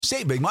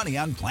Save big money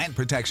on plant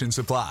protection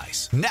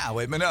supplies. Now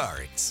at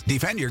Menards.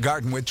 Defend your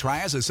garden with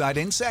Triazicide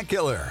Insect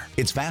Killer.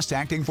 Its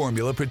fast-acting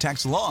formula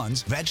protects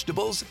lawns,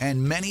 vegetables,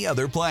 and many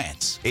other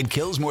plants. It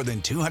kills more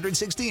than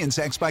 260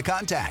 insects by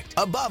contact,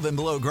 above and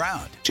below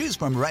ground. Choose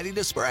from ready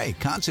to spray,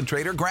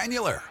 concentrate, or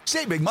granular.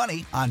 Save big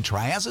money on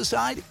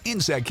Triazicide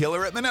Insect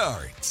Killer at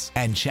Menards.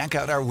 And check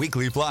out our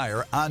weekly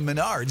flyer on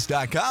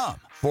Menards.com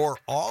for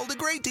all the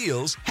great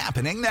deals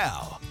happening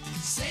now.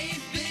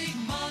 Save big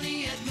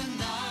money at Menards.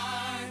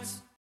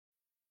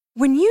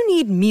 When you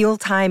need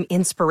mealtime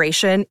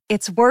inspiration,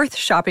 it's worth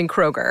shopping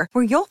Kroger,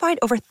 where you'll find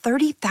over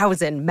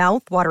 30,000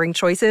 mouth-watering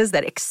choices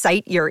that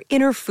excite your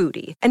inner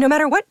foodie. And no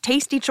matter what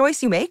tasty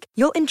choice you make,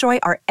 you'll enjoy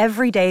our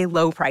everyday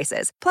low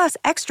prices, plus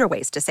extra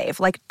ways to save,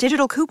 like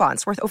digital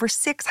coupons worth over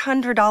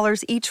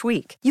 $600 each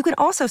week. You can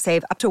also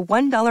save up to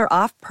 $1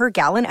 off per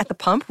gallon at the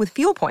pump with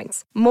fuel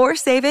points. More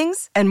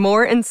savings and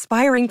more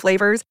inspiring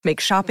flavors make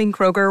shopping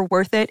Kroger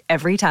worth it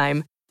every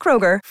time.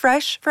 Kroger,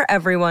 fresh for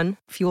everyone.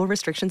 Fuel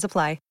restrictions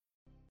apply.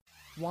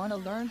 Want to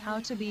learn how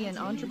to be an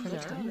entrepreneur?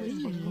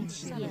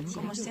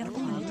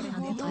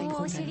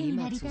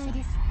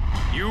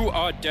 You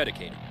are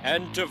dedicated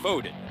and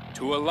devoted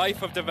to a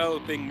life of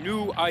developing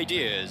new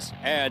ideas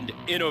and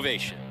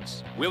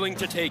innovations, willing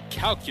to take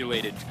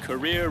calculated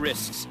career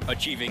risks,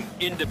 achieving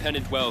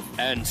independent wealth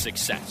and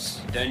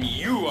success. Then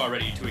you are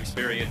ready to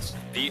experience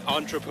the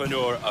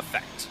entrepreneur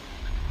effect.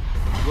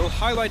 We'll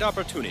highlight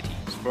opportunities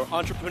for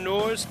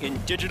entrepreneurs in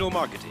digital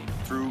marketing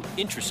through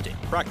interesting,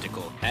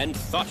 practical, and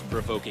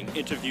thought-provoking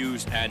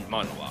interviews and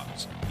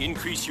monologues.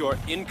 Increase your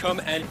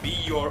income and be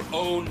your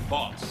own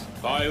boss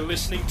by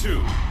listening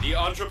to The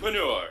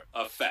Entrepreneur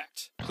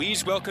Effect.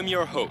 Please welcome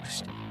your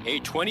host, a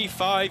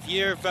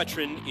 25-year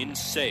veteran in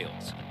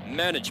sales,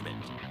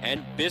 management,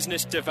 and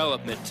business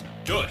development,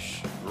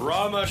 Dush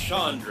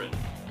Ramachandran.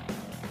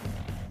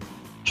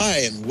 Hi,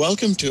 and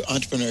welcome to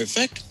Entrepreneur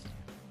Effect.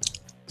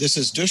 This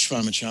is Dush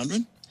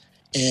Ramachandran.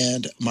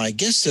 And my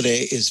guest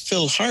today is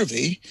Phil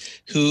Harvey,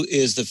 who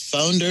is the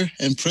founder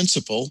and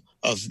principal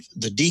of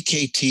the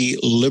DKT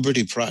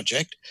Liberty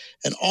Project,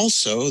 and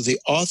also the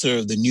author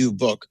of the new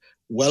book,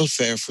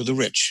 Welfare for the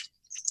Rich.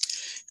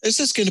 This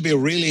is going to be a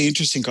really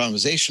interesting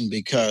conversation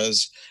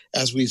because,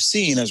 as we've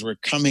seen, as we're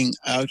coming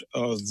out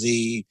of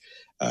the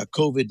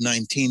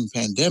COVID-19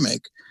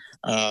 pandemic,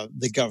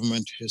 the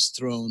government has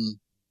thrown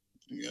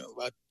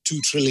about $2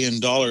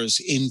 trillion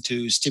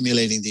into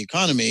stimulating the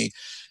economy,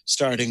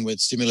 starting with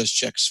stimulus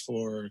checks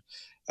for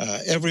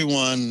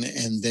everyone,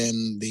 and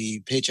then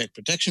the Paycheck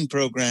Protection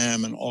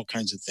Program and all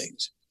kinds of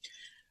things.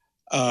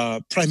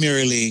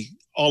 Primarily,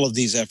 all of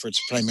these efforts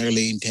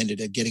primarily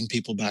intended at getting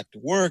people back to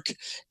work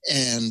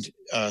and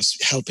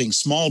helping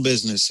small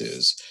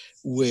businesses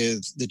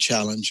with the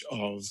challenge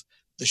of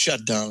the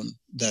shutdown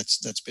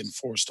that's been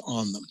forced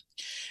on them.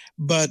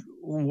 But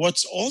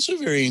what's also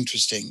very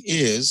interesting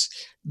is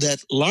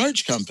that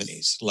large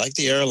companies like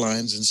the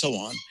airlines and so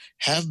on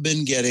have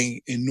been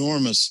getting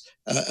enormous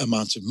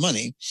amounts of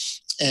money.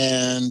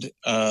 And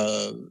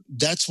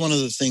that's one of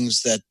the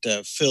things that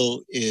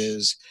Phil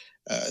is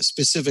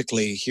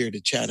specifically here to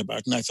chat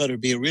about. And I thought it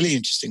would be a really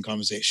interesting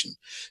conversation.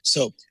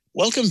 So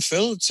welcome,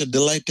 Phil. It's a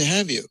delight to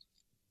have you.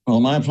 Well,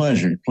 my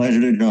pleasure.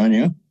 Pleasure to join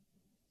you.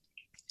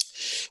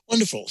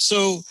 Wonderful.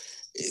 So,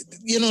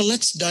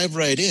 let's dive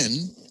right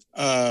in.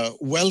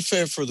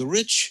 Welfare for the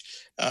rich,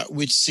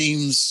 which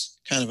seems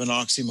kind of an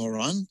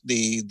oxymoron.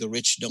 The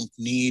rich don't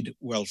need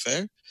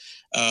welfare.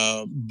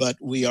 But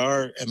we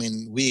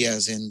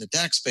as in the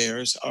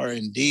taxpayers, are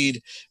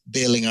indeed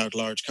bailing out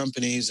large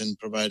companies and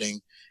providing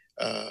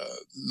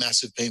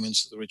massive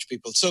payments to the rich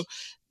people. So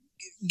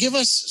give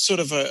us sort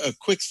of a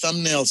quick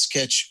thumbnail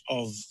sketch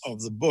of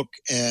the book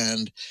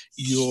and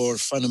your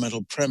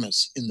fundamental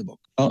premise in the book.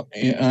 Oh,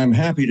 I'm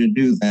happy to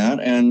do that.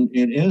 And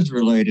it is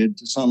related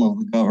to some of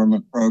the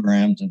government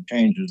programs and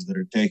changes that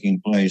are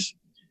taking place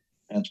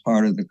as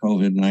part of the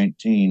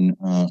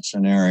COVID-19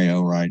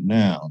 scenario right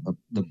now.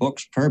 The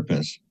book's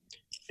purpose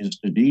is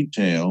to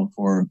detail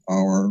for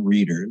our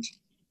readers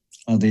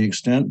the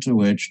extent to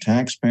which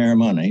taxpayer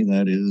money,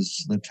 that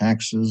is, the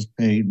taxes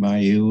paid by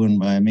you and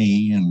by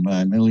me and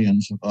by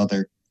millions of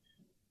other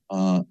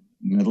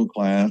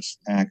middle-class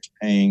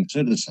tax-paying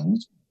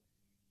citizens,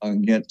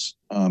 gets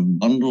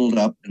bundled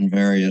up in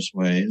various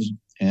ways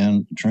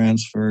and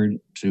transferred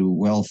to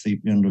wealthy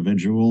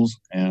individuals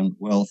and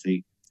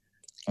wealthy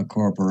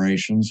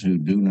corporations who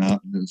do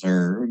not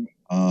deserve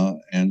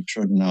and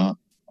should not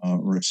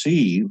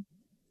receive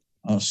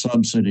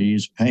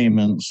subsidies,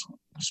 payments,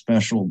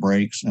 special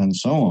breaks, and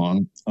so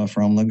on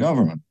from the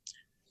government.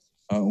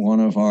 One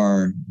of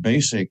our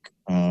basic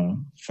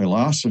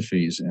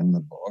philosophies in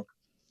the book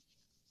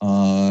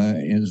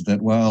is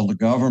that while the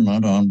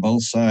government on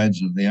both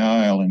sides of the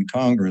aisle in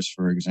Congress,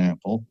 for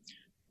example,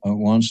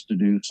 wants to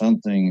do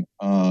something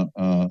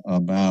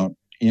about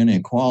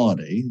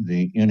inequality,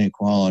 the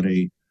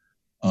inequality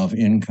of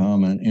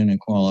income and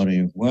inequality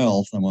of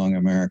wealth among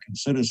American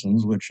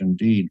citizens, which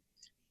indeed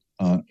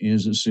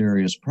is a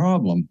serious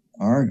problem.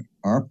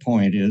 Our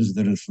point is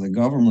that if the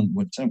government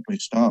would simply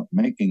stop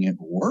making it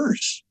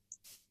worse,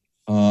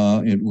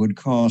 it would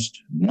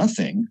cost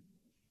nothing,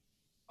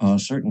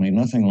 certainly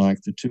nothing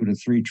like the $2 to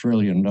 $3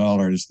 trillion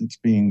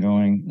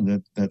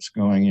that's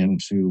going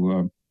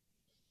into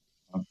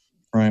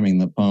priming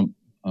the pump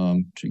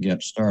to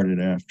get started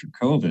after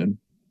COVID.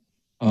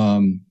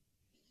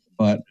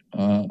 But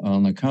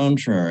on the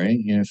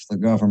contrary, if the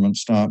government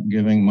stopped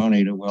giving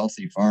money to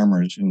wealthy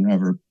farmers who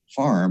never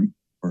farm,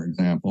 for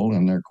example,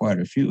 and there are quite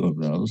a few of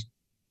those,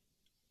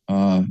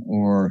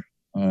 or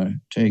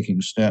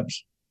taking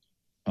steps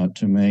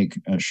to make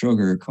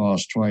sugar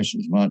cost twice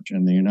as much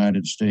in the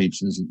United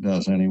States as it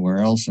does anywhere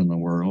else in the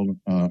world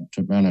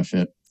to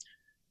benefit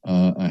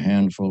a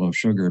handful of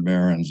sugar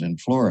barons in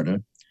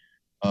Florida,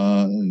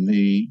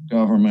 the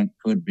government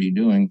could be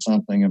doing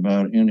something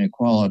about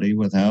inequality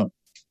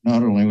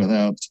not only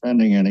without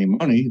spending any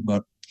money,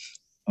 but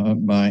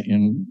by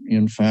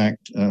in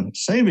fact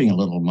saving a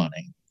little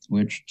money,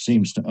 which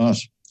seems to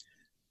us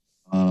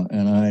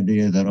an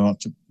idea that ought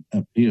to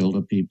appeal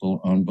to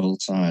people on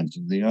both sides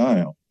of the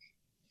aisle.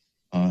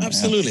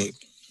 Absolutely.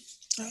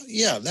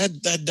 Yeah,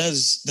 that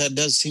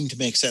does seem to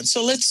make sense.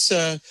 So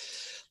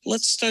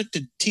let's start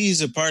to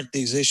tease apart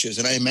these issues.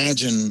 And I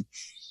imagine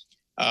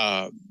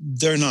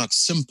they're not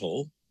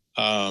simple,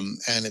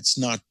 and it's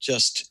not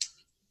just,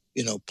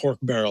 pork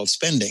barrel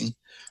spending.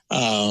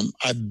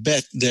 I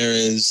bet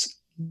there's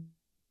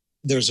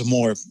a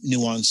more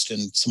nuanced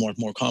and somewhat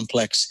more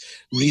complex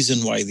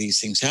reason why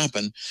these things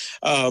happen.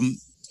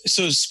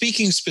 So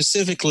speaking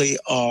specifically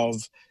of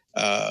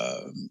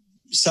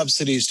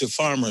subsidies to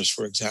farmers,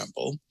 for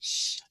example,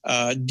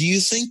 do you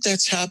think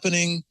that's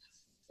happening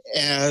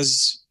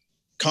as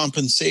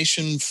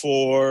compensation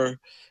for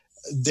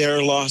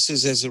their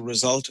losses as a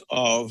result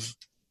of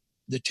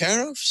the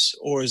tariffs,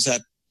 or is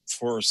that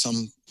for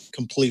some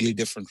completely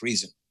different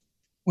reason?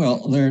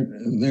 Well,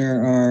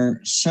 there are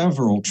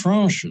several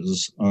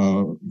tranches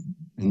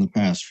in the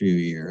past few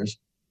years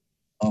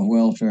of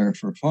welfare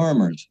for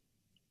farmers.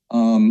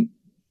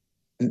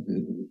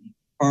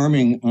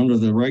 Farming under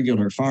the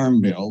regular farm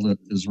bill that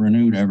is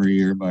renewed every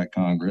year by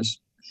Congress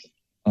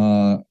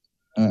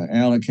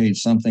allocates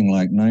something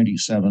like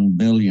 $97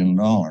 billion,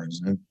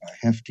 a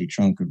hefty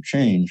chunk of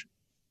change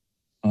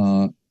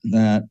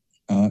that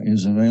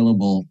is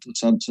available to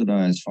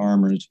subsidize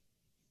farmers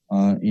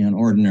in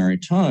ordinary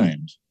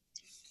times.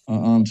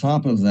 On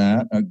top of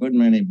that, a good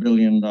many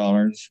billions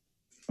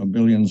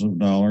of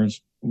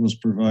dollars was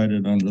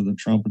provided under the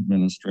Trump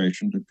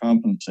administration to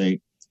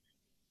compensate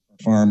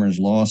farmers'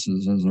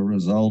 losses as a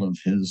result of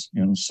his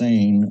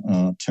insane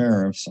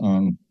tariffs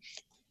on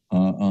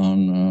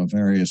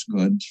various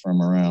goods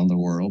from around the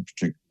world,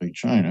 particularly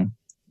China.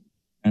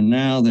 And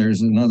now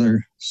there's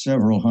another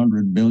several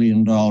 $100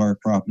 billion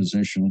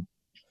proposition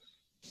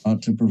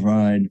to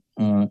provide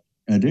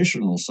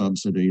additional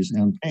subsidies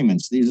and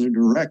payments. These are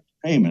direct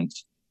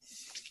payments.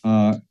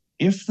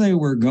 If they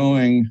were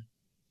going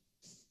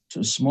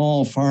to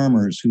small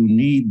farmers who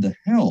need the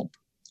help,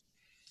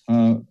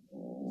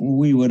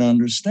 we would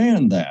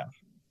understand that.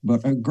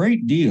 But a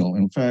great deal,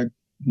 in fact,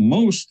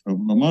 most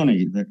of the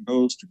money that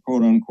goes to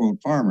quote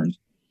unquote farmers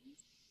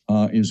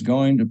is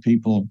going to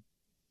people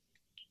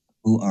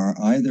who are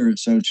either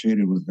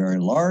associated with very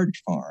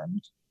large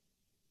farms,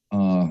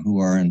 who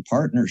are in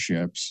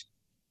partnerships,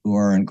 who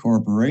are in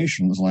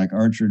corporations like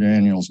Archer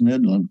Daniels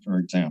Midland, for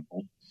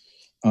example,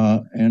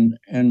 and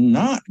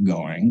not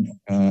going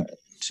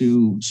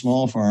to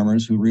small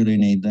farmers who really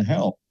need the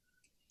help.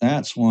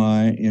 That's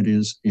why it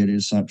is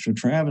such a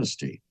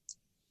travesty.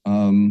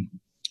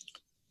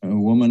 A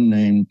woman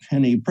named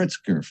Penny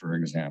Pritzker, for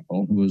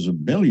example, who was a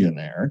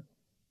billionaire,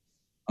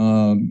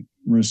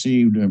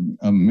 received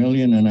 $1.5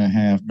 million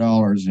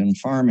in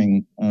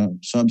farming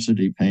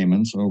subsidy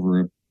payments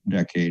over a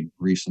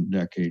recent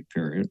decade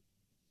period.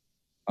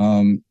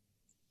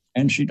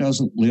 And she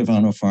doesn't live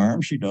on a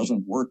farm. She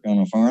doesn't work on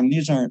a farm.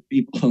 These aren't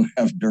people who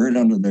have dirt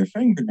under their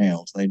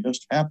fingernails. They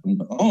just happen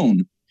to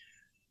own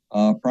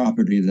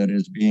property that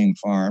is being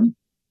farmed.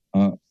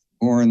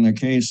 Or in the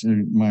case,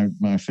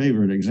 my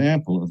favorite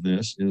example of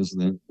this is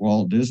the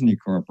Walt Disney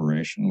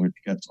Corporation, which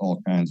gets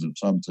all kinds of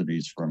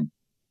subsidies from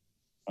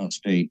the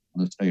state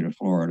of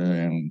Florida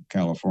and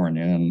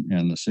California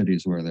and the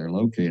cities where they're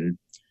located,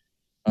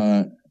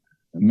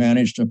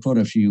 managed to put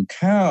a few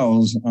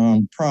cows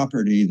on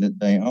property that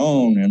they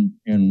own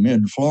in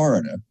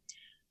mid-Florida.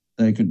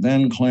 They could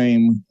then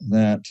claim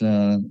that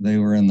they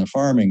were in the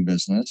farming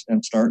business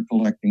and start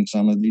collecting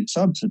some of these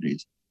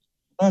subsidies.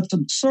 That's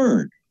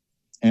absurd,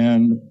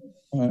 and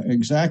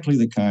exactly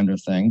the kind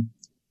of thing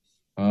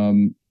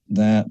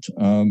that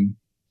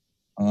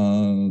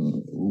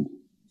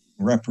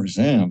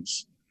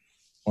represents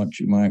what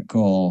you might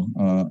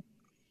call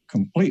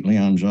completely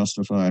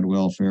unjustified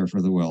welfare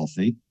for the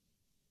wealthy,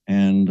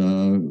 and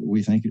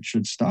we think it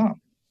should stop.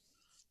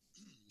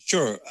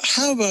 Sure.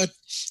 How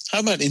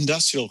about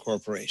industrial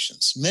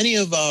corporations? Many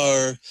of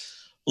our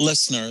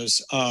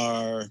listeners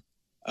are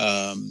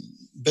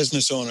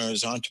business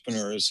owners,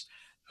 entrepreneurs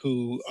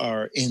who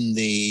are in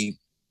the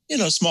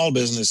small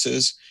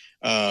businesses,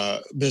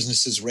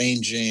 businesses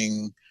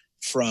ranging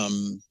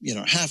from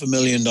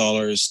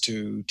 $500,000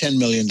 to $10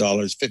 million,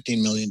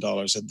 $15 million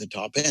at the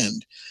top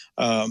end.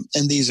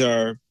 And these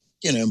are,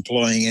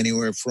 employing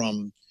anywhere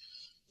from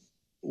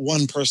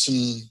one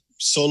person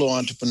solo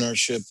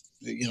entrepreneurship,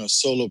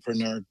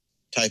 solopreneur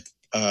type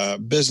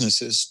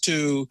businesses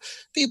to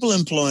people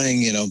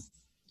employing,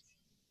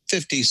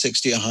 50,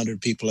 60, 100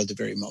 people at the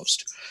very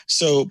most.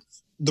 So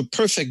the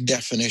perfect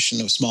definition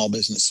of small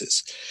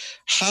businesses.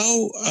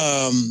 How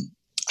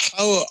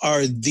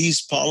are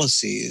these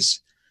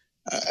policies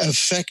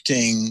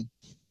affecting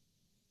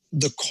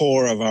the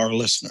core of our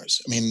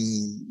listeners? I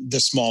mean, the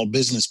small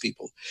business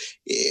people.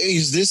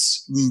 Is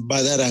this,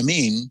 by that I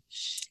mean,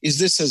 is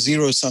this a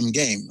zero-sum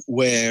game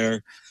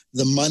where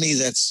the money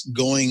that's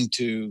going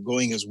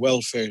as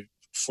welfare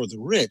for the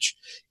rich,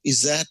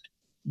 is that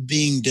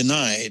being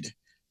denied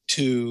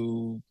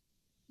to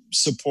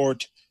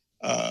support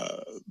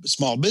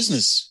small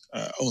business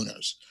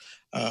owners?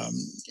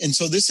 And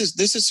so this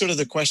is sort of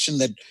the question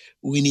that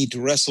we need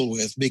to wrestle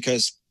with,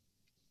 because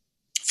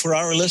for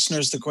our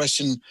listeners, the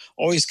question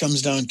always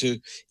comes down to,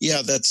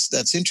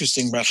 that's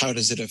interesting, but how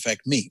does it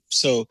affect me?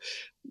 So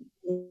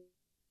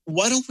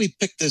why don't we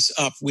pick this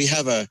up? We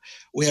have a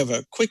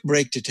quick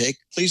break to take.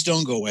 Please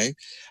don't go away.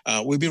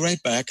 We'll be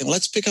right back, and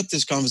let's pick up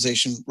this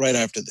conversation right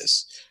after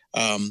this.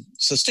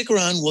 So stick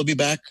around. We'll be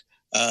back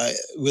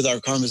with our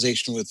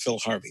conversation with Phil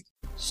Harvey.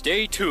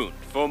 Stay tuned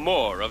for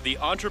more of the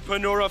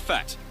Entrepreneur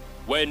Effect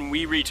when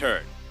we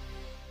return.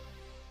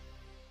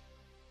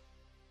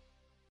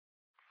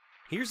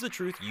 Here's the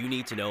truth you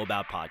need to know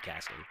about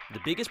podcasting. The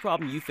biggest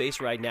problem you face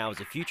right now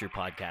as a future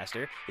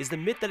podcaster is the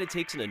myth that it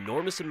takes an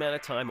enormous amount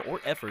of time or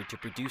effort to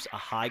produce a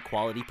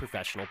high-quality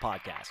professional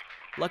podcast.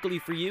 Luckily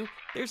for you,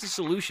 there's a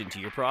solution to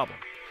your problem.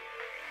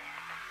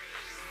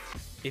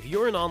 If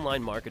you're an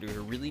online marketer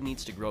who really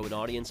needs to grow an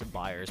audience of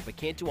buyers but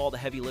can't do all the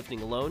heavy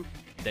lifting alone,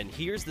 then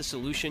here's the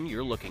solution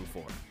you're looking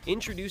for.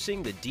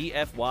 Introducing the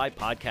DFY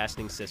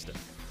Podcasting System.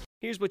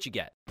 Here's what you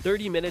get: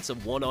 30 minutes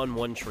of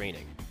one-on-one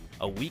training,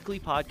 a weekly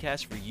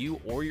podcast for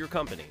you or your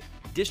company,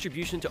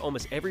 distribution to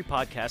almost every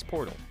podcast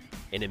portal,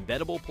 an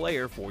embeddable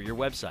player for your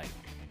website,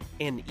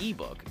 an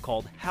ebook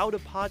called How to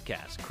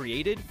Podcast,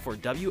 created for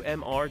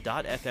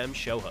WMR.FM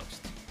show hosts,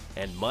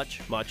 and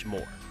much, much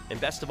more. And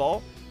best of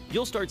all,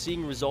 you'll start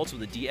seeing results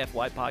with the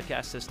DFY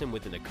podcast system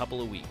within a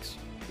couple of weeks.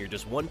 You're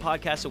just one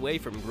podcast away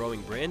from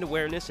growing brand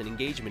awareness and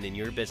engagement in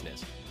your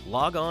business.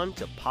 Log on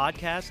to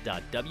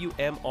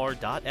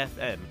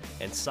podcast.wmr.fm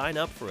and sign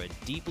up for a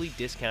deeply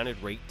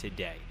discounted rate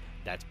today.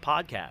 That's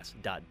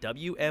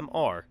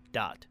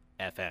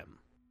podcast.wmr.fm.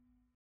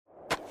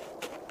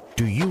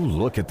 Do you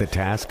look at the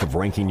task of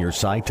ranking your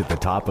site at the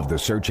top of the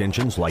search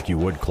engines like you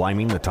would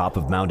climbing the top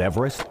of Mount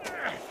Everest?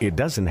 It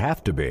doesn't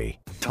have to be.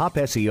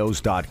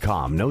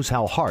 TopSEOs.com knows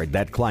how hard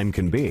that climb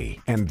can be,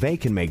 and they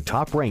can make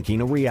top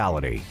ranking a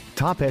reality.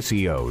 Top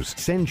SEOs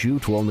sends you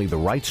to only the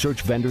right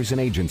search vendors and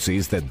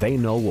agencies that they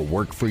know will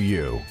work for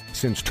you.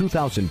 Since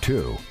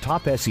 2002,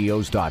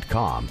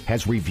 TopSEOs.com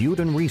has reviewed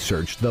and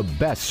researched the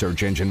best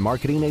search engine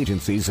marketing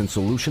agencies and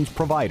solutions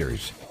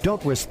providers.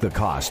 Don't risk the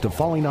cost of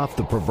falling off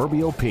the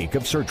proverbial peak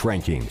of search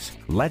rankings.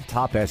 Let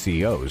Top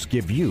SEOs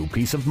give you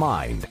peace of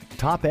mind.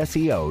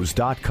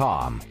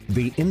 TopSEOs.com,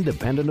 the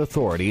independent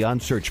authority on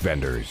search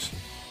vendors.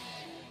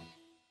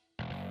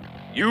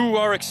 You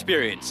are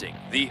experiencing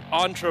the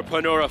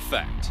Entrepreneur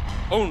Effect,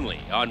 only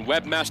on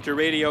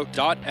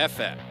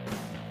webmasterradio.fm.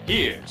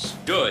 Here's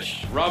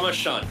Dush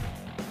Ramachandran.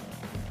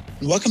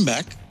 Welcome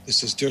back.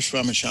 This is Dush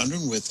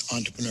Ramachandran with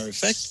Entrepreneur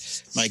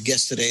Effect. My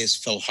guest today is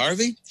Phil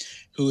Harvey,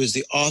 who is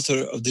the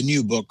author of the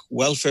new book,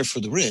 Welfare for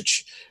the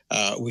Rich,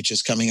 which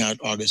is coming out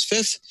August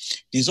 5th.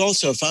 He's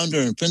also a founder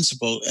and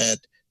principal at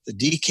the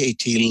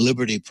DKT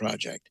Liberty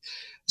Project.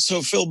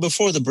 So, Phil,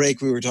 before the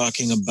break, we were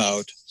talking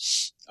about,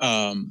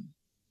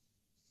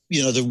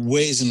 the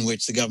ways in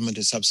which the government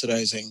is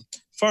subsidizing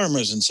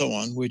farmers and so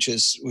on, which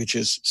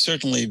is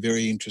certainly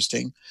very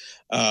interesting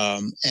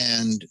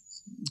and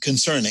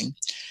concerning.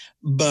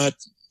 But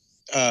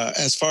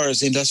as far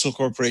as industrial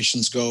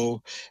corporations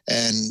go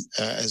and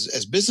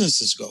as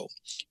businesses go,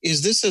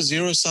 is this a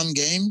zero-sum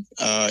game?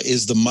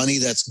 Is the money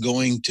that's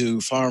going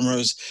to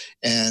farmers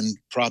and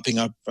propping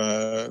up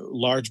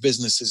large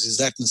businesses, is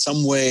that in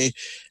some way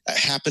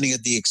happening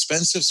at the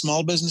expense of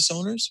small business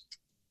owners?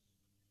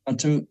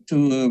 To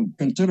a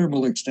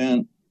considerable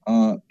extent,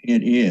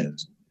 it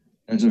is.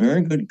 There's a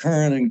very good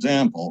current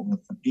example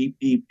with the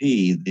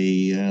PPP,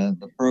 the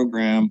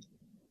program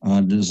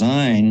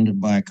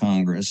designed by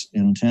Congress,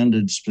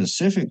 intended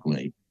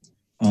specifically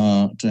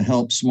to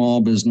help small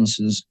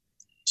businesses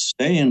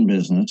stay in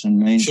business and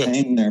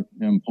maintain their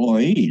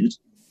employees,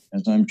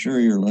 as I'm sure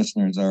your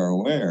listeners are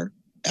aware.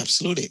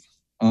 Absolutely.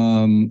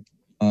 During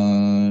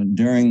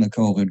the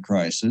COVID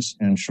crisis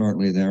and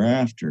shortly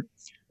thereafter.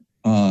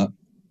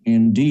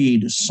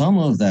 Indeed, some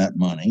of that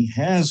money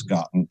has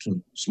gotten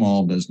to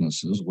small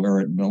businesses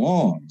where it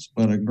belongs,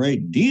 but a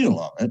great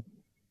deal of it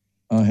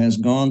has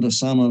gone to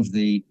some of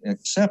the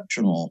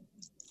exceptional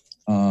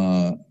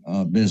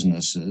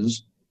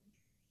businesses,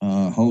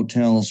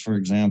 hotels, for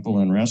example,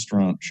 and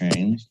restaurant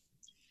chains,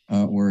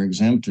 were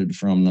exempted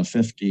from the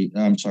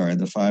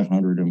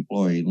 500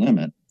 employee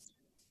limit.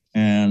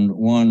 And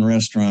one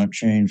restaurant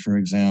chain, for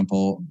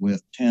example,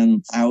 with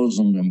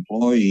 10,000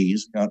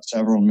 employees got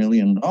several $1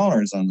 million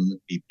under the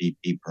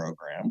PPP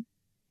program.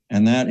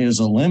 And that is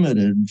a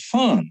limited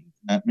fund.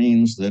 That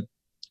means that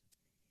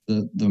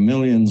the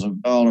millions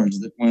of dollars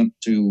that went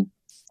to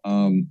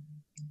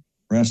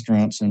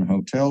restaurants and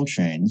hotel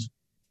chains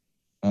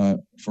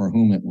for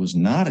whom it was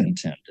not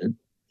intended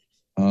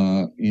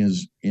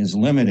is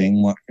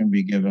limiting what can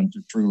be given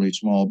to truly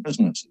small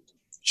businesses.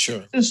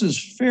 Sure. This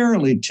is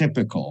fairly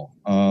typical.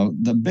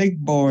 The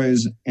big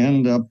boys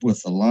end up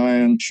with the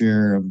lion's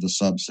share of the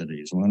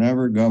subsidies.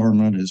 Whenever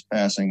government is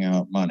passing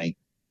out money,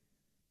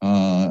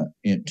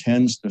 it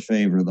tends to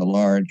favor the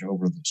large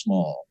over the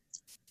small.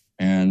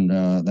 And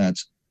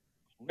that's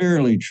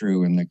clearly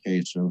true in the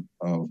case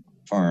of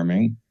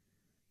farming.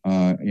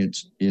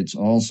 It's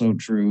also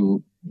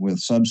true with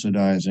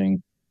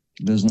subsidizing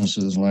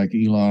businesses like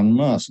Elon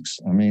Musk's.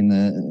 I mean,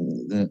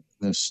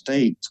 the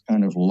states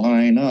kind of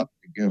line up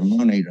to give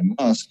money to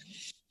Musk,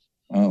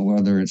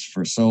 whether it's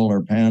for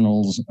solar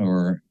panels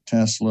or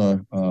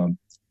Tesla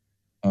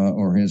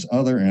or his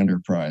other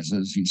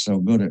enterprises. He's so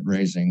good at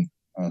raising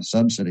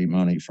subsidy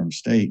money from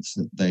states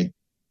that they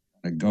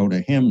go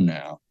to him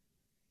now,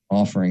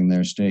 offering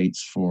their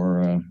states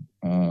for,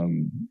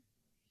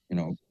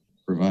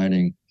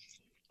 providing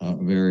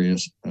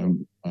various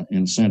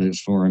incentives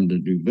for him to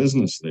do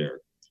business there.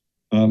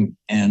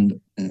 And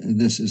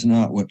this is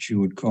not what you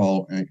would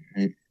call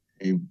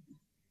a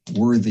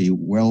worthy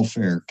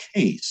welfare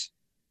case.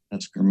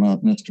 Mr.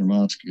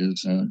 Musk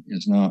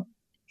is not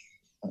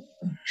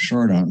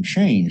short on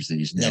change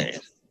these days.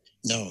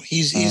 No,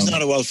 he's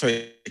not a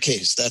welfare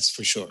case, that's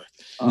for sure.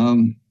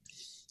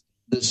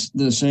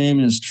 The same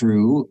is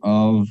true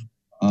of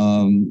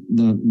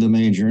the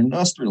major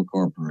industrial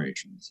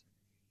corporations.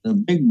 The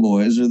big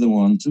boys are the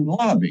ones who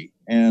lobby,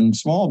 and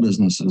small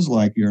businesses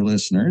like your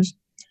listeners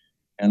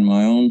and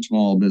my own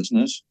small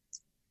business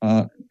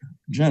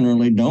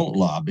generally don't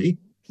lobby.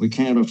 We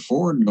can't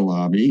afford to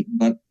lobby,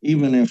 but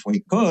even if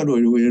we could,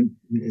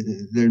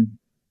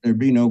 there'd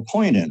be no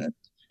point in it.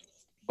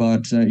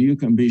 But you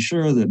can be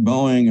sure that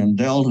Boeing and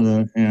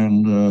Delta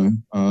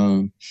and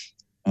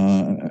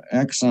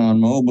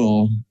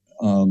ExxonMobil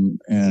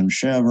and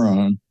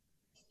Chevron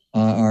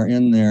are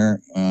in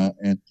there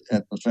at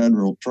the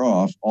federal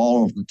trough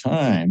all of the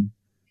time.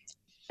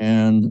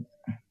 And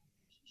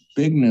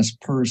bigness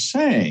per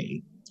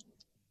se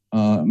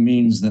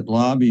means that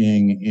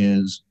lobbying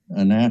is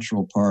a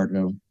natural part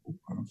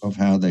of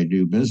how they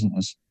do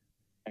business.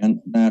 And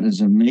that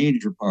is a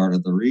major part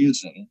of the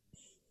reason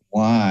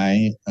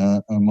why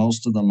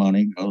most of the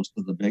money goes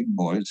to the big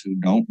boys who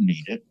don't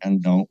need it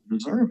and don't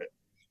deserve it.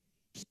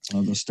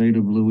 The state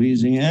of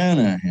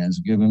Louisiana has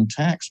given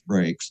tax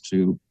breaks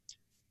to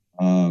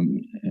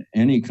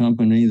any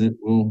company that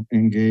will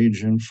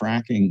engage in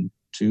fracking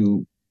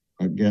to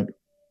get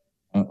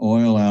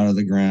oil out of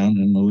the ground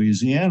in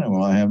Louisiana.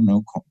 Well, I have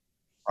no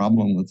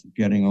problem with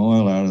getting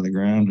oil out of the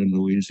ground in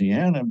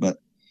Louisiana, but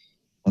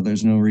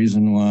there's no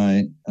reason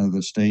why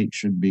the state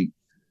should be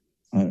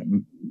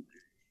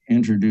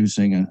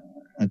introducing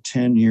a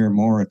 10-year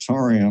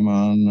moratorium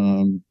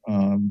on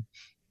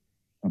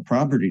a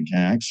property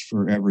tax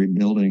for every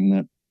building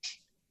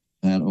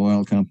that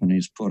oil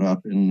companies put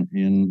up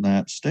in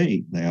that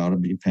state. They ought to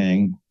be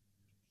paying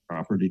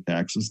property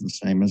taxes the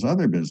same as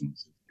other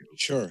businesses do.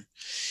 Sure.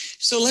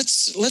 So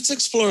let's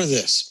explore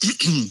this.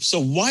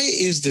 So why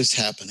is this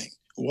happening?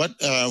 What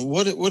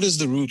is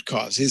the root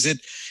cause? Is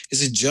it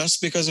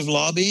just because of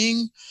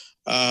lobbying?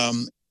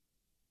 And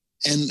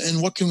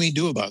what can we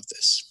do about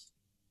this?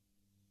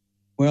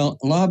 Well,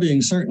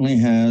 lobbying certainly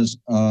has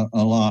a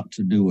lot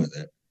to do with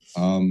it.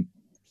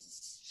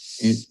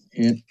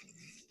 It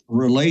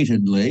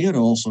relatedly, it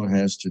also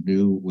has to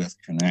do with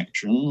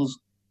connections,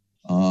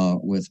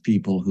 with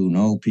people who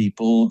know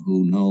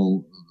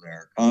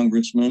their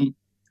congressmen.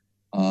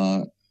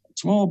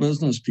 Small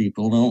business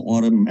people don't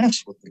want to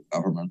mess with the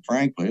government.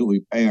 Frankly,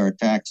 we pay our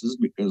taxes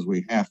because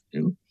we have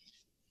to.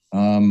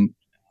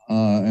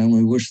 And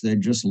we wish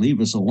they'd just leave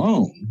us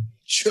alone.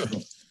 Sure.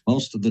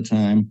 Most of the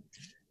time,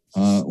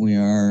 we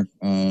are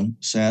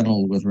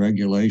saddled with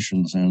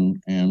regulations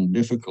and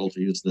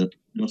difficulties that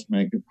just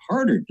make it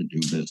harder to do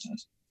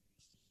business.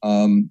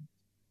 And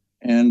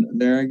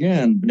there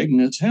again,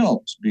 bigness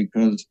helps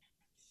because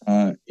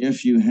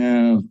if you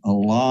have a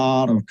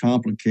lot of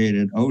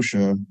complicated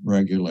OSHA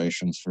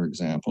regulations, for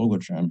example,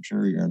 which I'm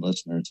sure your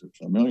listeners are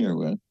familiar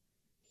with,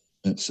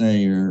 that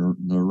say the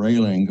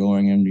railing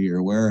going into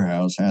your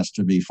warehouse has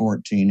to be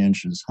 14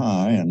 inches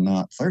high and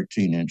not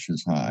 13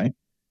 inches high,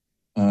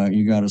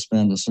 you got to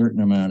spend a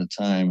certain amount of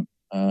time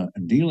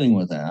dealing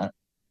with that.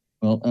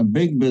 Well, a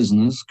big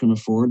business can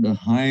afford to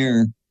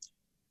hire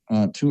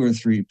 2 or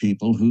 3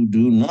 people who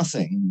do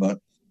nothing but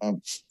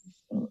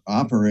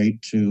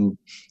operate to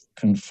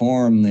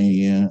conform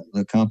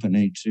the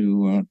company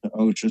to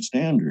OSHA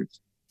standards.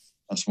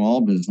 A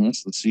small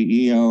business, the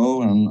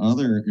CEO and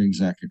other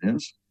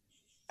executives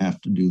have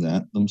to do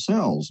that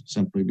themselves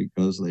simply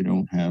because they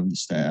don't have the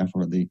staff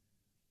or the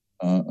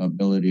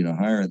ability to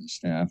hire the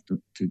staff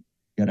to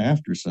get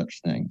after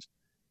such things.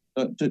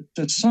 But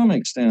to some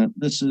extent,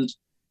 this is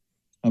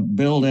a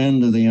built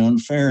into the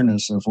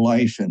unfairness of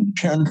life in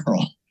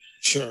general.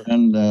 Sure.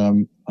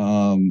 And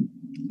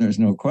there's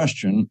no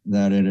question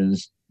that it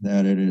is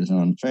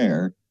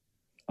unfair,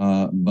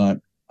 but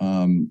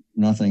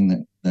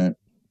nothing that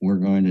we're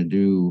going to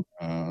do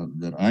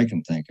that I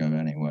can think of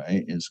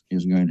anyway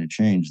is going to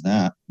change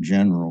that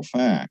general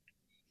fact.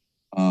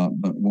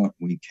 But what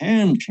we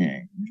can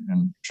change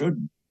and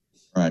should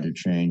try to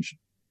change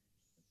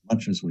as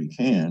much as we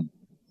can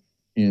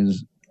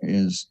is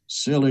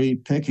silly,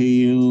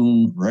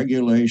 picayune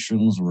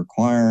regulations,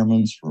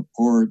 requirements,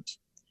 reports.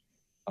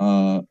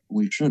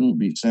 We shouldn't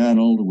be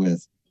saddled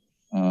with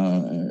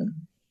a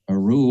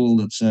rule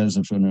that says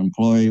if an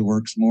employee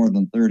works more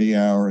than 30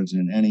 hours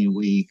in any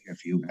week,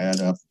 if you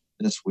add up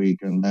this week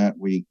and that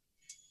week,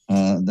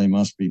 they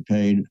must be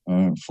paid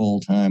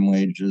full-time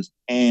wages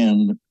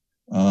and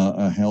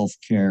a health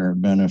care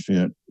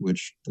benefit,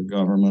 which the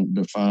government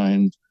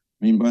defines.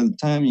 I mean, by the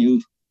time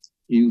you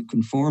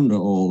conform to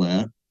all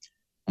that,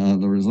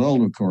 the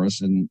result, of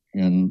course,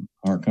 in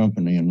our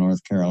company in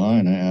North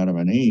Carolina, Adam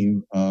and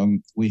Eve,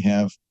 we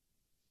have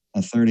a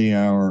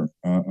 30-hour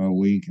a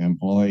week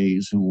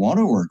employees who want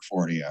to work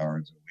 40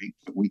 hours a week,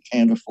 but we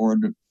can't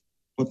afford to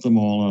put them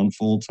all on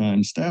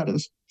full-time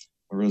status.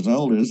 The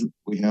result is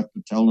we have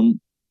to tell them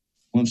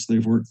once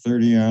they've worked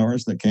 30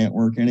 hours, they can't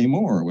work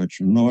anymore, which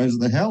annoys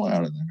the hell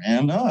out of them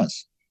and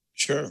us.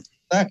 Sure.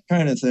 That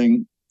kind of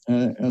thing,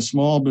 a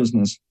small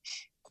business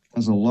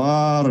has a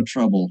lot of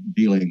trouble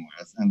dealing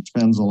with and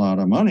spends a lot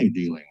of money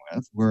dealing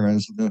with,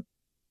 whereas the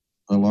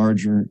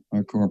larger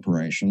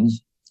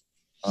corporations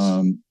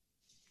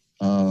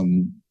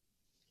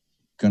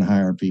can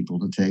hire people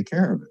to take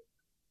care of it.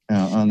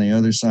 Now, on the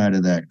other side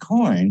of that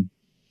coin,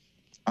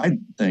 I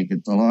think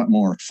it's a lot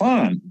more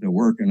fun to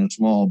work in a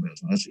small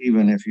business,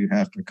 even if you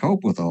have to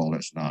cope with all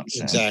this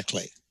nonsense.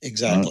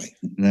 Exactly.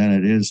 Than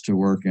it is to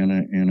work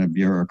in a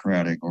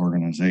bureaucratic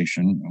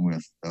organization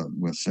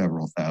with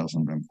several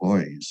thousand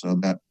employees. So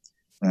that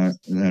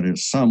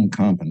is some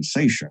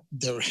compensation.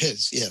 There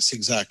is, yes,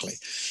 exactly.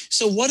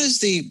 So what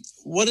is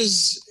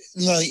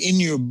in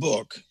your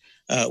book,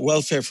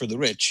 Welfare for the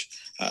Rich?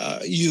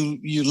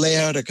 You lay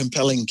out a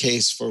compelling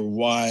case for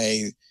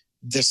why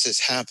this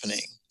is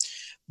happening.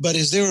 But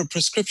is there a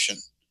prescription?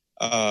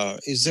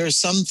 Is there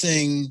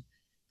something,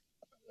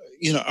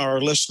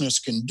 our listeners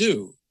can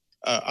do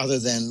other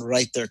than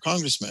write their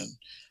congressman?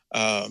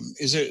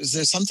 Is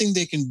there something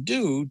they can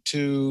do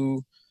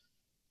to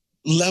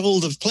level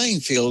the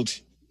playing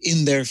field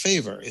in their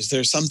favor? Is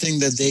there something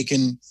that they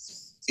can?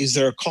 Is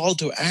there a call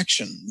to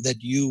action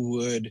that you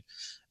would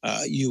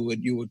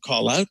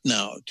call out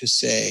now to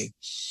say,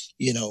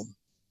 in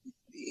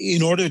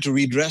order to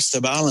redress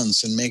the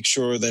balance and make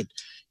sure that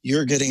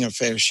you're getting a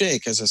fair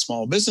shake as a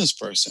small business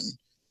person,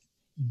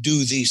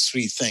 do these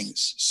three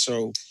things.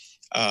 So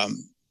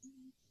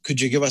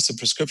could you give us a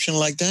prescription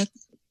like that?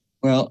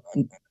 Well,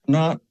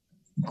 not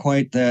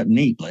quite that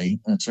neatly,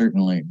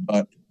 certainly.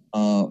 But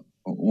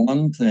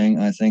one thing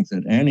I think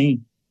that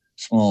any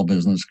small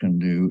business can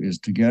do is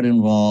to get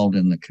involved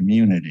in the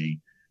community.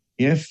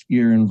 If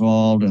you're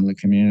involved in the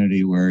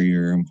community where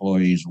your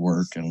employees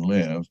work and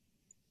live,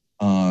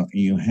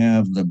 you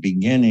have the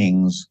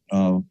beginnings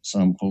of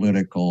some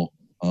political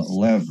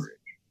leverage.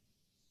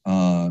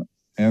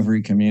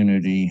 Every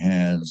community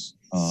has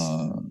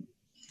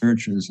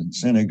churches and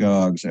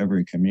synagogues.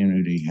 Every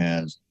community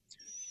has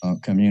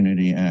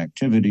community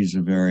activities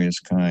of various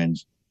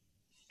kinds.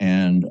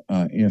 And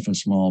if a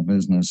small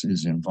business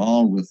is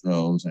involved with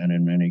those, and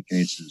in many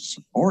cases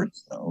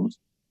supports those,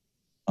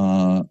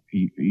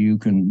 you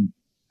can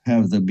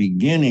have the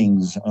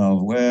beginnings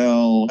of,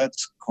 well,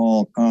 let's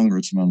call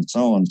Congressman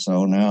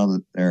so-and-so now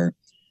that there are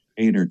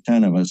 8 or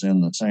 10 of us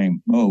in the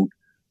same boat,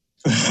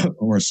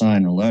 or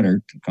sign a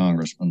letter to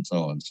Congressman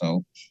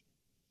so-and-so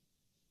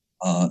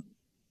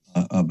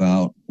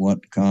about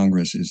what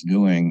Congress is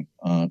doing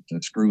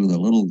to screw the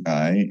little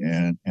guy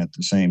and at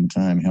the same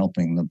time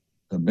helping the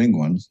big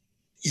ones.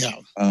 Yeah.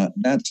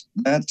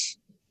 That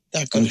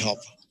could help.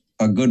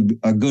 A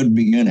good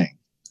beginning.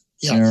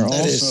 Yeah, there are that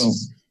also,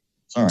 is.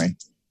 Sorry.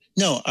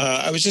 No,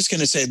 I was just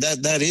going to say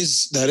that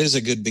is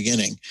a good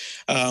beginning.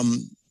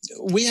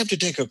 We have to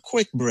take a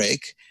quick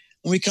break.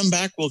 When we come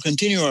back, we'll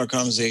continue our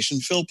conversation.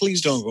 Phil,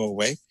 please don't go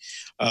away.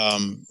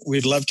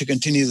 We'd love to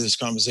continue this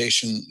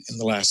conversation in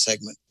the last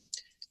segment.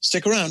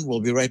 Stick around.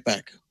 We'll be right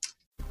back.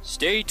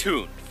 Stay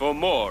tuned for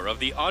more of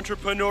the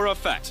Entrepreneur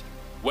Effect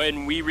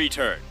when we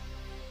return.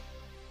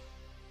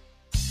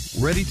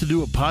 Ready to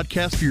do a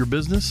podcast for your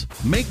business?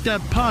 Make that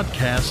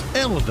podcast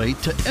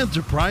elevate to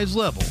enterprise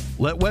level.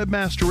 Let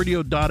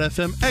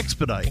webmasterradio.fm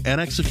expedite and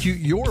execute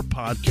your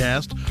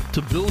podcast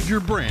to build your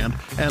brand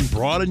and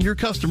broaden your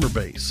customer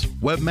base.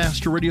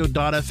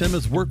 Webmasterradio.fm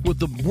has worked with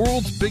the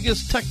world's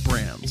biggest tech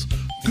brands,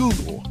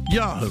 Google,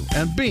 Yahoo,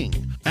 and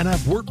Bing, and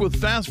have worked with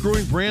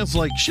fast-growing brands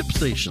like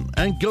ShipStation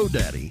and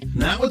GoDaddy.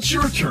 Now it's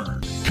your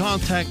turn.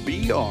 Contact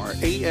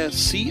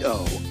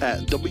BRASCO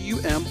at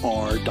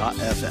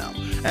WMR.FM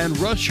and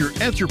rush your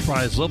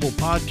enterprise-level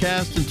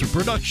podcast into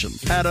production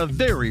at a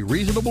very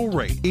reasonable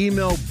rate.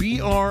 Email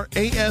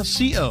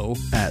BRASCO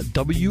at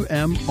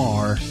WMR.FM.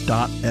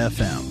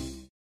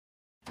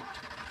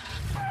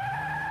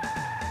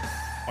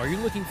 Are you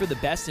looking for the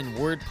best in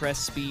WordPress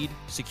speed,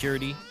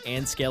 security,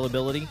 and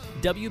scalability?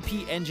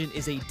 WP Engine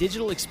is a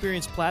digital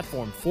experience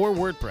platform for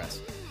WordPress,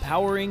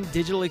 powering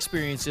digital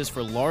experiences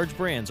for large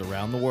brands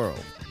around the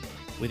world.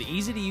 With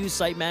easy-to-use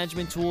site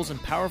management tools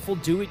and powerful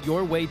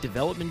do-it-your-way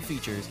development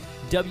features,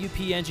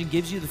 WP Engine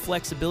gives you the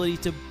flexibility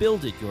to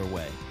build it your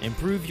way.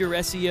 Improve your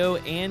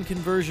SEO and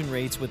conversion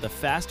rates with a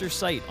faster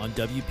site on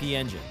WP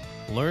Engine.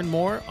 Learn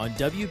more on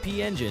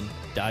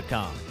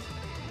WPEngine.com.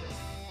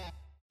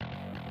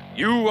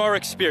 You are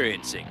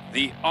experiencing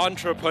the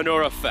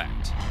Entrepreneur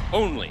Effect,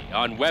 only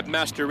on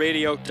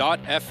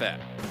WebmasterRadio.fm.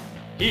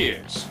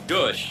 Here's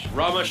Dush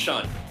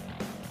Ramachandran.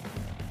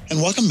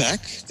 And welcome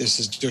back. This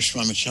is Dush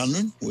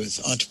Ramachandran with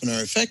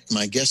Entrepreneur Effect.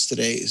 My guest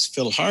today is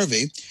Phil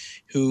Harvey,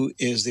 who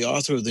is the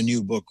author of the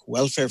new book,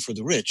 Welfare for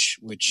the Rich,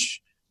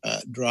 which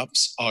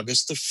drops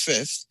August the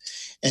 5th.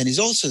 And he's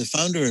also the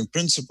founder and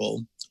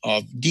principal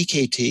of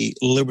DKT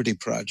Liberty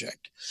Project.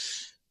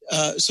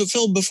 So,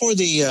 Phil, before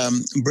the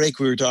break,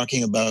 we were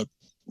talking about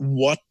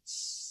what,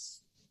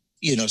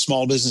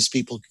 small business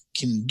people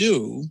can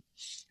do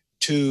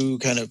to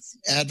kind of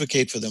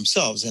advocate for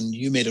themselves. And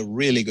you made a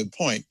really good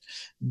point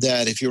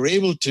that if you're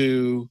able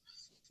to,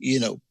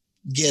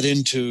 get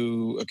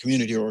into a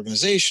community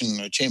organization,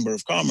 a chamber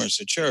of commerce,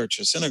 a church,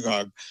 a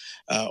synagogue,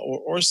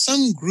 or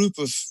some group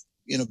of,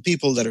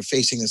 people that are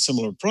facing a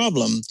similar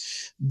problem,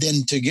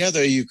 then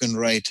together you can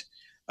write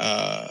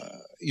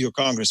your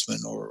congressman,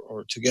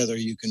 or together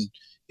you can,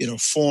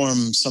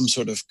 form some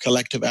sort of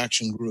collective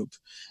action group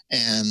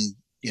and,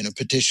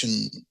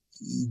 petition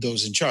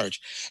those in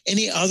charge.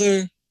 Any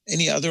other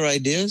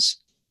ideas?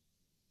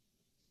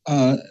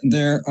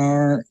 There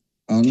are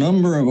a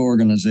number of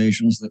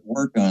organizations that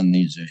work on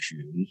these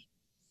issues,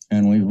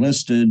 and we've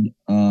listed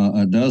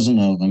a dozen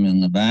of them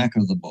in the back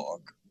of the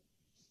book.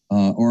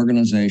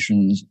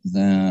 Organizations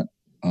that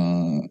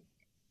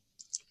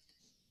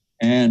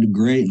add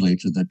greatly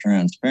to the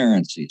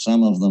transparency.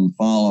 Some of them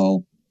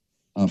follow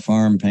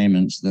farm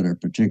payments that are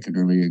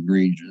particularly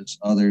egregious.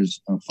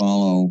 Others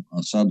follow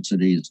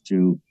subsidies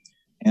to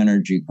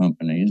energy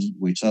companies.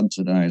 We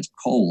subsidize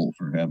coal,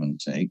 for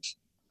heaven's sakes,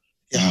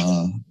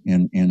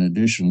 in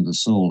addition to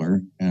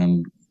solar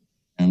and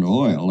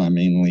oil. I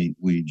mean,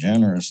 we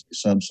generously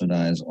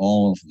subsidize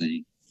all of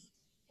the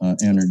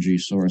energy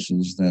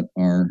sources that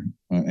are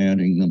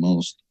adding the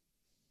most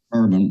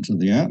carbon to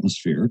the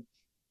atmosphere,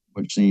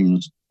 which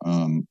seems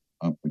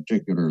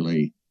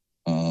particularly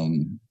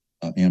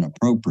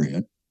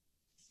inappropriate.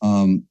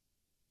 And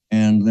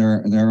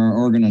there are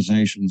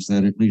organizations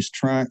that at least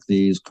track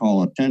these,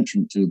 call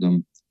attention to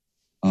them.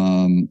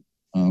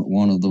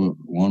 One of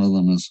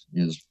them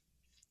is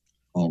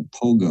called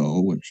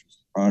POGO, which is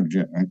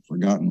project. I've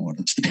forgotten what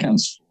it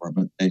stands for,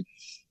 but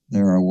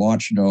they're a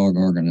watchdog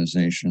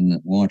organization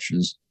that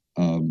watches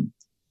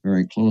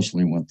very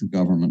closely what the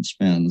government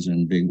spends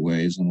in big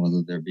ways and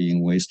whether they're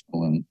being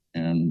wasteful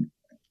and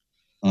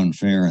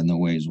unfair in the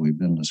ways we've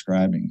been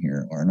describing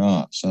here or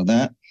not. So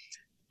that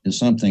is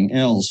something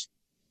else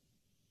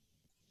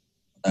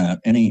that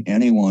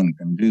anyone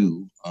can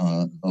do.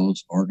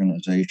 Those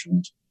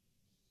organizations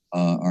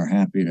are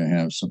happy to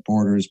have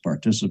supporters,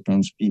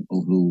 participants,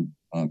 people who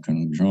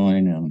can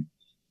join in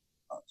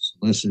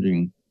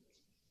soliciting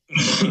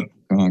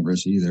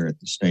Congress either at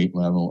the state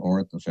level or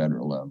at the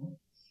federal level.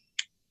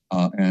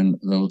 And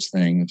those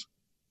things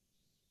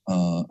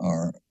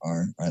are,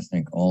 I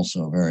think,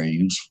 also very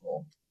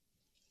useful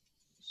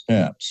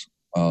steps.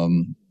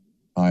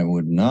 I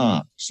would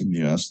not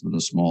suggest that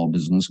a small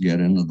business get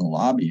into the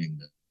lobbying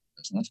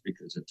business,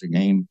 because it's a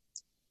game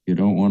you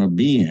don't want to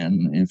be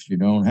in if you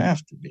don't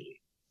have to be.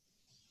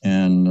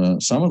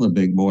 And some of the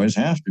big boys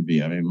have to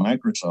be. I mean,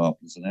 Microsoft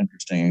is an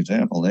interesting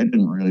example. They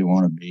didn't really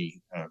want to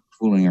be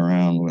fooling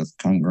around with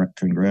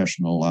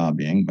congressional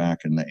lobbying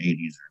back in the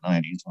 80s or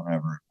 90s,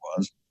 whenever it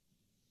was.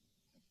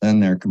 Then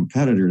their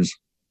competitors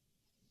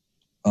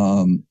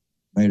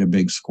made a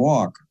big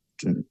squawk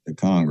to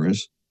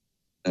Congress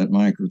that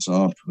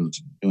Microsoft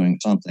was doing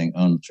something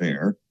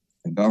unfair.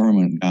 The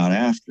government got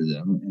after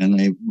them, and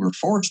they were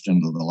forced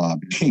into the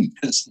lobbying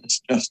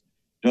business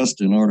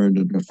just in order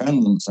to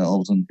defend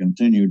themselves and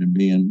continue to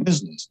be in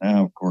business.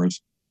 Now, of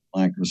course,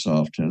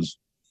 Microsoft has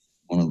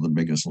one of the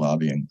biggest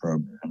lobbying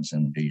programs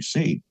in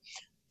D.C.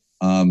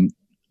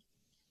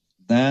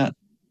 That,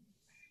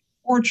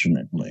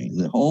 fortunately,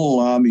 the whole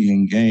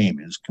lobbying game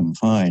is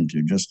confined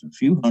to just a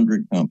few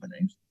hundred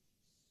companies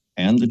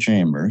and the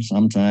chamber.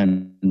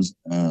 Sometimes,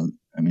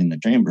 the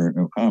Chamber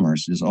of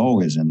Commerce is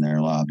always in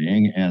there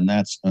lobbying, and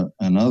that's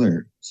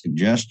another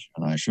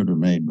suggestion I should have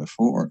made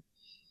before.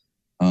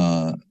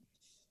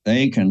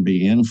 They can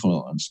be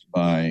influenced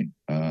by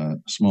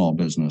small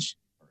business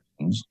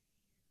persons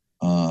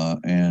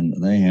and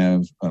they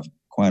have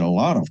quite a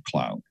lot of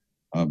clout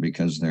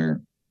because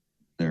they're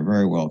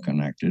very well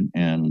connected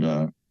and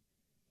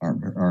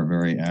are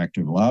very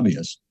active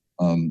lobbyists.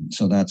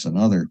 So that's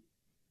another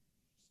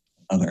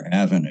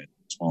avenue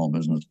small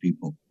business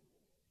people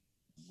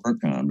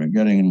work on. But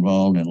getting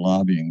involved in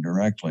lobbying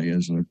directly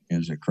is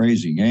a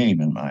crazy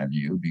game in my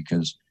view,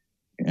 because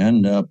you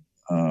end up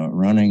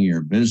running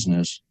your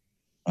business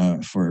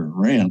for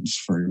rents,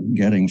 for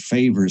getting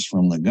favors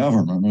from the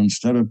government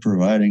instead of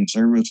providing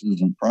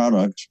services and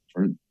products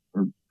for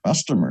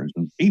customers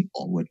and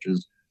people, which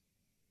is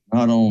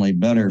not only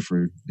better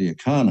for the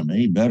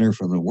economy, better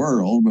for the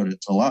world, but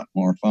it's a lot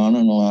more fun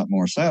and a lot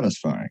more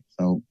satisfying.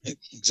 So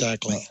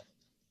exactly.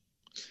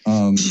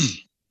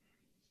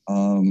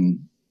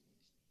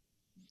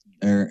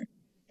 There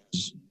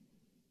is,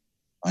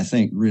 I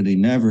think, really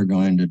never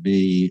going to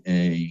be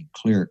a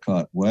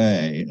clear-cut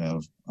way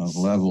of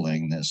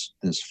leveling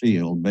this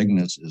field.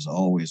 Bigness is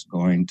always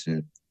going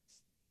to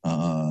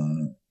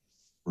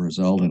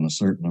result in a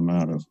certain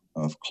amount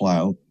of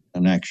clout,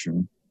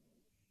 connection.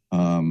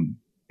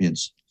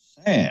 It's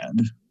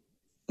sad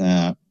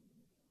that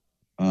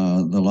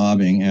the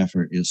lobbying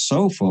effort is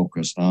so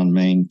focused on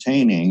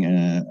maintaining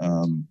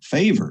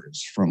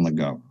favors from the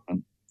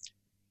government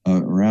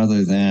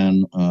rather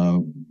than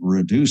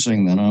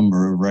reducing the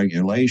number of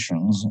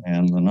regulations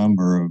and the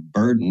number of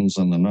burdens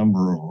and the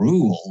number of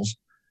rules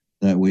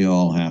that we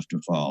all have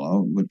to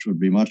follow, which would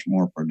be much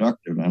more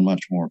productive and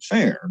much more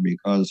fair,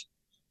 because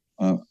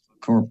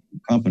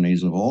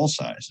companies of all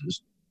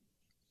sizes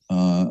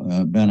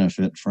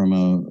benefit from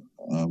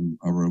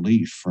a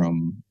relief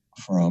from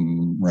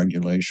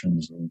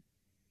regulations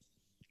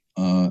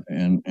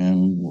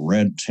and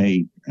red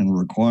tape and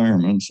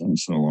requirements and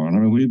so on. I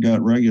mean, we've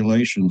got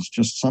regulations,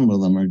 just some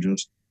of them are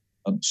just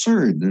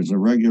absurd. There's a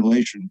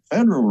regulation,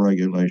 federal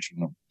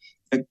regulation, of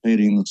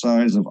dictating the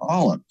size of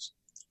olives.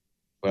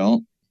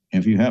 Well,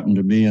 if you happen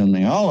to be in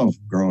the olive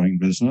growing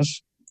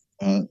business,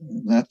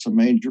 that's a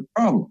major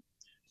problem.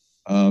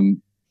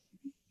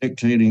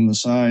 Dictating the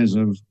size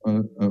of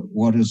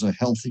what is a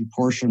healthy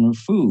portion of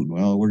food.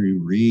 Well, where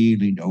you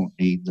really don't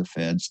need the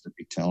feds to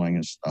be telling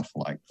us stuff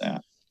like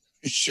that.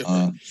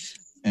 Sure.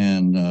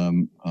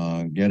 And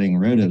getting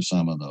rid of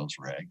some of those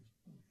regs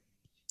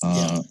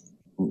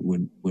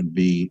would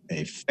be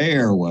a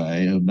fair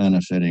way of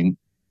benefiting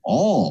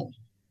all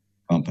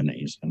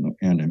companies and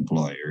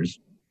employers.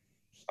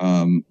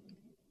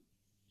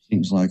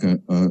 Seems like a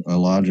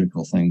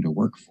logical thing to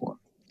work for.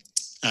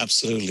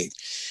 Absolutely.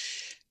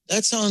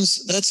 That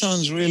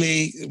sounds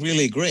really,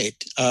 really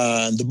great.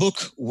 The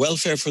book,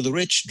 Welfare for the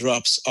Rich,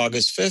 drops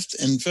August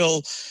 5th. And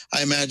Phil,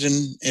 I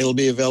imagine it'll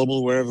be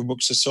available wherever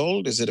books are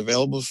sold. Is it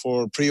available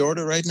for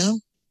pre-order right now?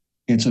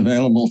 It's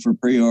available for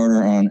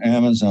pre-order on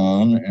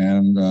Amazon,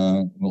 and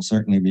will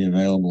certainly be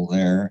available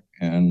there,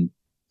 and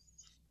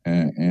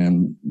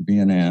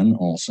BNN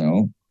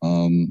also.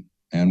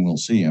 And we'll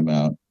see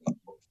about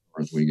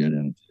as we get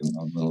into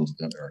those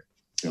that are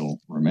still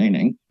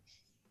remaining.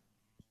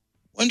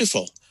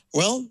 Wonderful.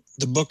 Well,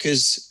 the book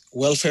is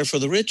Welfare for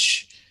the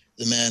Rich.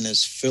 The man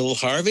is Phil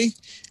Harvey,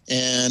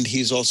 and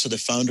he's also the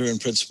founder and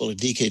principal of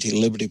DKT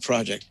Liberty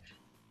Project.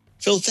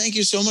 Phil, thank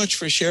you so much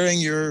for sharing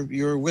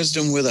your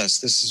wisdom with us.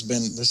 This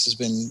has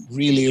been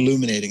really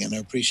illuminating, and I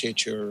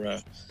appreciate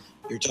your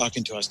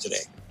talking to us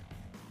today.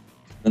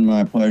 It's been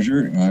my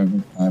pleasure.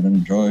 I've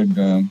enjoyed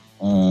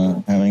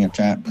having a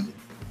chat with you.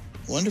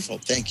 Wonderful.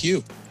 Thank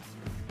you.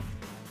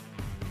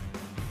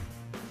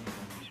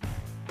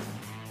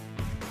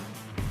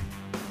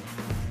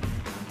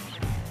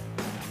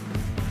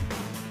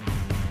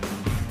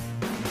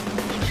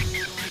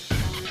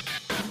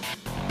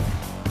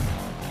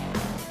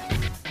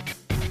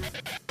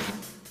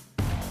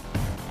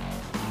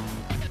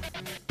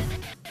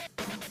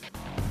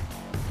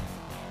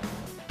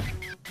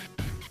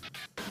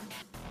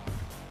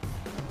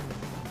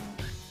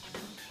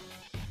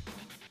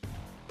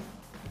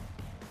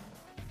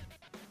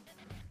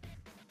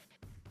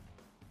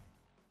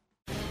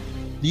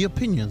 The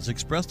opinions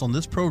expressed on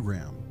this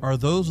program are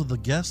those of the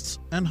guests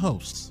and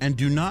hosts and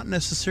do not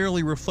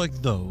necessarily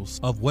reflect those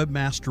of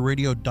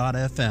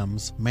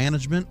WebmasterRadio.fm's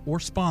management or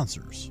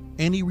sponsors.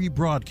 Any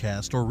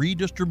rebroadcast or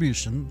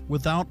redistribution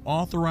without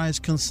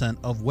authorized consent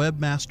of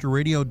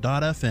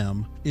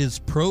WebmasterRadio.fm is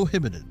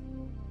prohibited.